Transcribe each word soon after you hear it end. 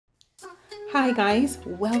Hi guys,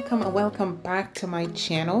 welcome and welcome back to my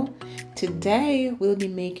channel. Today we'll be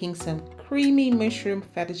making some creamy mushroom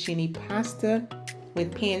fettuccine pasta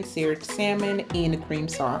with pan-seared salmon in a cream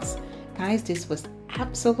sauce. Guys, this was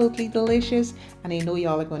absolutely delicious and I know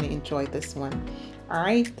y'all are going to enjoy this one.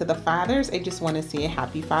 Alright, to the fathers, I just want to say a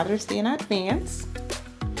happy Father's Day in advance.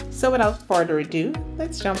 So without further ado,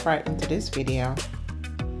 let's jump right into this video.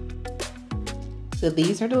 So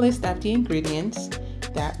these are the list of the ingredients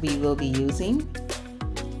that we will be using,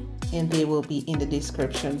 and they will be in the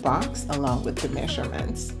description box along with the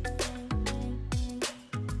measurements.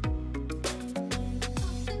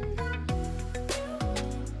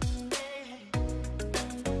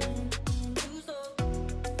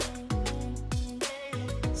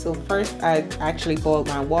 So first I actually boiled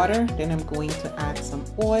my water, then I'm going to add some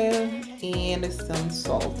oil and some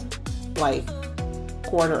salt, like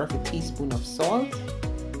 1/4 of a teaspoon of salt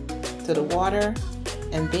to the water.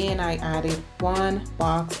 And then I added 1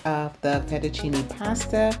 box of the fettuccine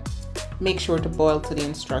pasta. Make sure to boil to the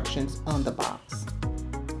instructions on the box.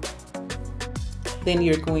 Then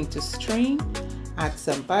you're going to strain, add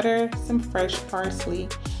some butter, some fresh parsley,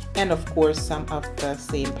 and of course some of the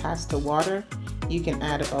same pasta water. You can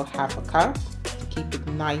add about 1/2 cup to keep it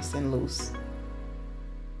nice and loose.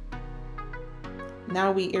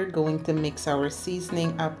 Now we are going to mix our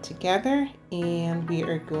seasoning up together, and we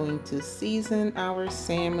are going to season our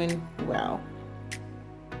salmon well.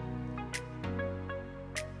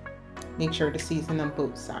 Make sure to season on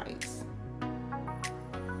both sides.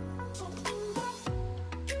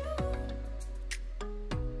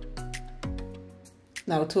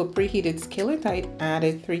 Now to a preheated skillet, I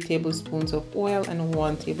added 3 tablespoons of oil and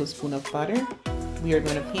 1 tablespoon of butter. We are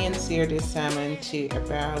going to pan-sear this salmon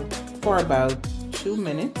for about 2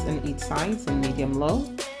 minutes on each side in medium-low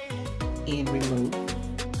and remove.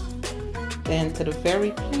 Then to the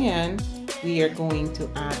very pan, we are going to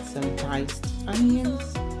add some diced onions.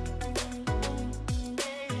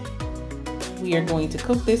 We are going to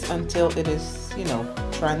cook this until it is,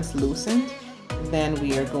 translucent. Then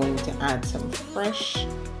we are going to add some fresh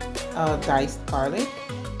diced garlic.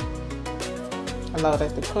 Allow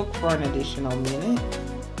that to cook for an additional minute.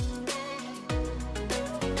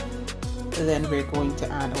 Then we're going to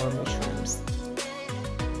add our mushrooms.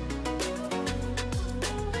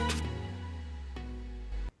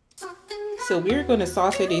 So we're going to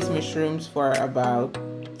saute these mushrooms for about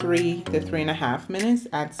 3 to 3.5 minutes.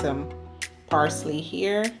 Add some parsley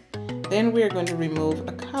here. Then we're going to remove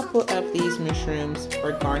a couple of these mushrooms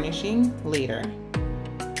for garnishing later.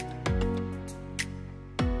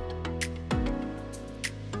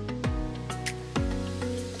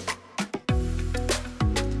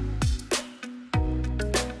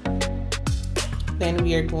 Then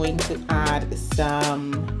we are going to add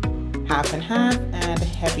some 50/50 and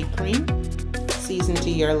heavy cream, season to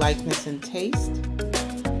your likeness and taste.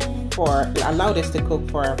 Allow this to cook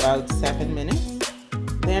for about 7 minutes.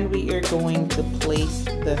 Then we are going to place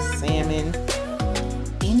the salmon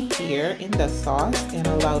in here in the sauce and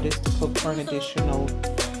allow this to cook for an additional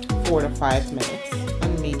 4 to 5 minutes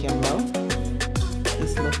on medium-low.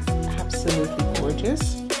 This looks absolutely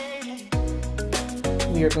gorgeous.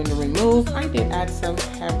 We are going to remove. I did add some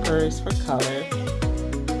peppers for color.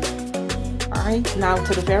 Alright, now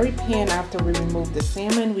to the very pan after we remove the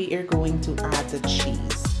salmon, we are going to add the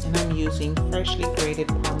cheese. And I'm using freshly grated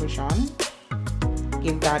parmesan.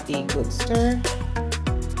 Give that a good stir.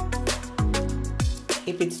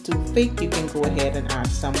 If it's too thick, you can go ahead and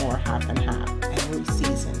add some more 50/50 and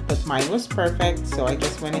re-season. But mine was perfect, so I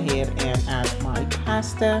just went ahead and add my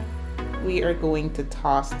pasta. We are going to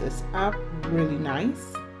toss this up really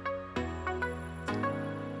nice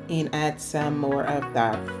and add some more of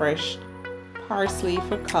that fresh parsley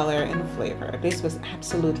for color and flavor. This was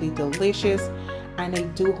absolutely delicious, and I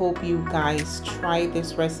do hope you guys try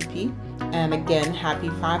this recipe. And again, happy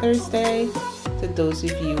Father's Day to those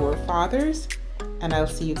of you who are fathers, and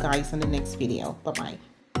I'll see you guys in the next video. Bye bye.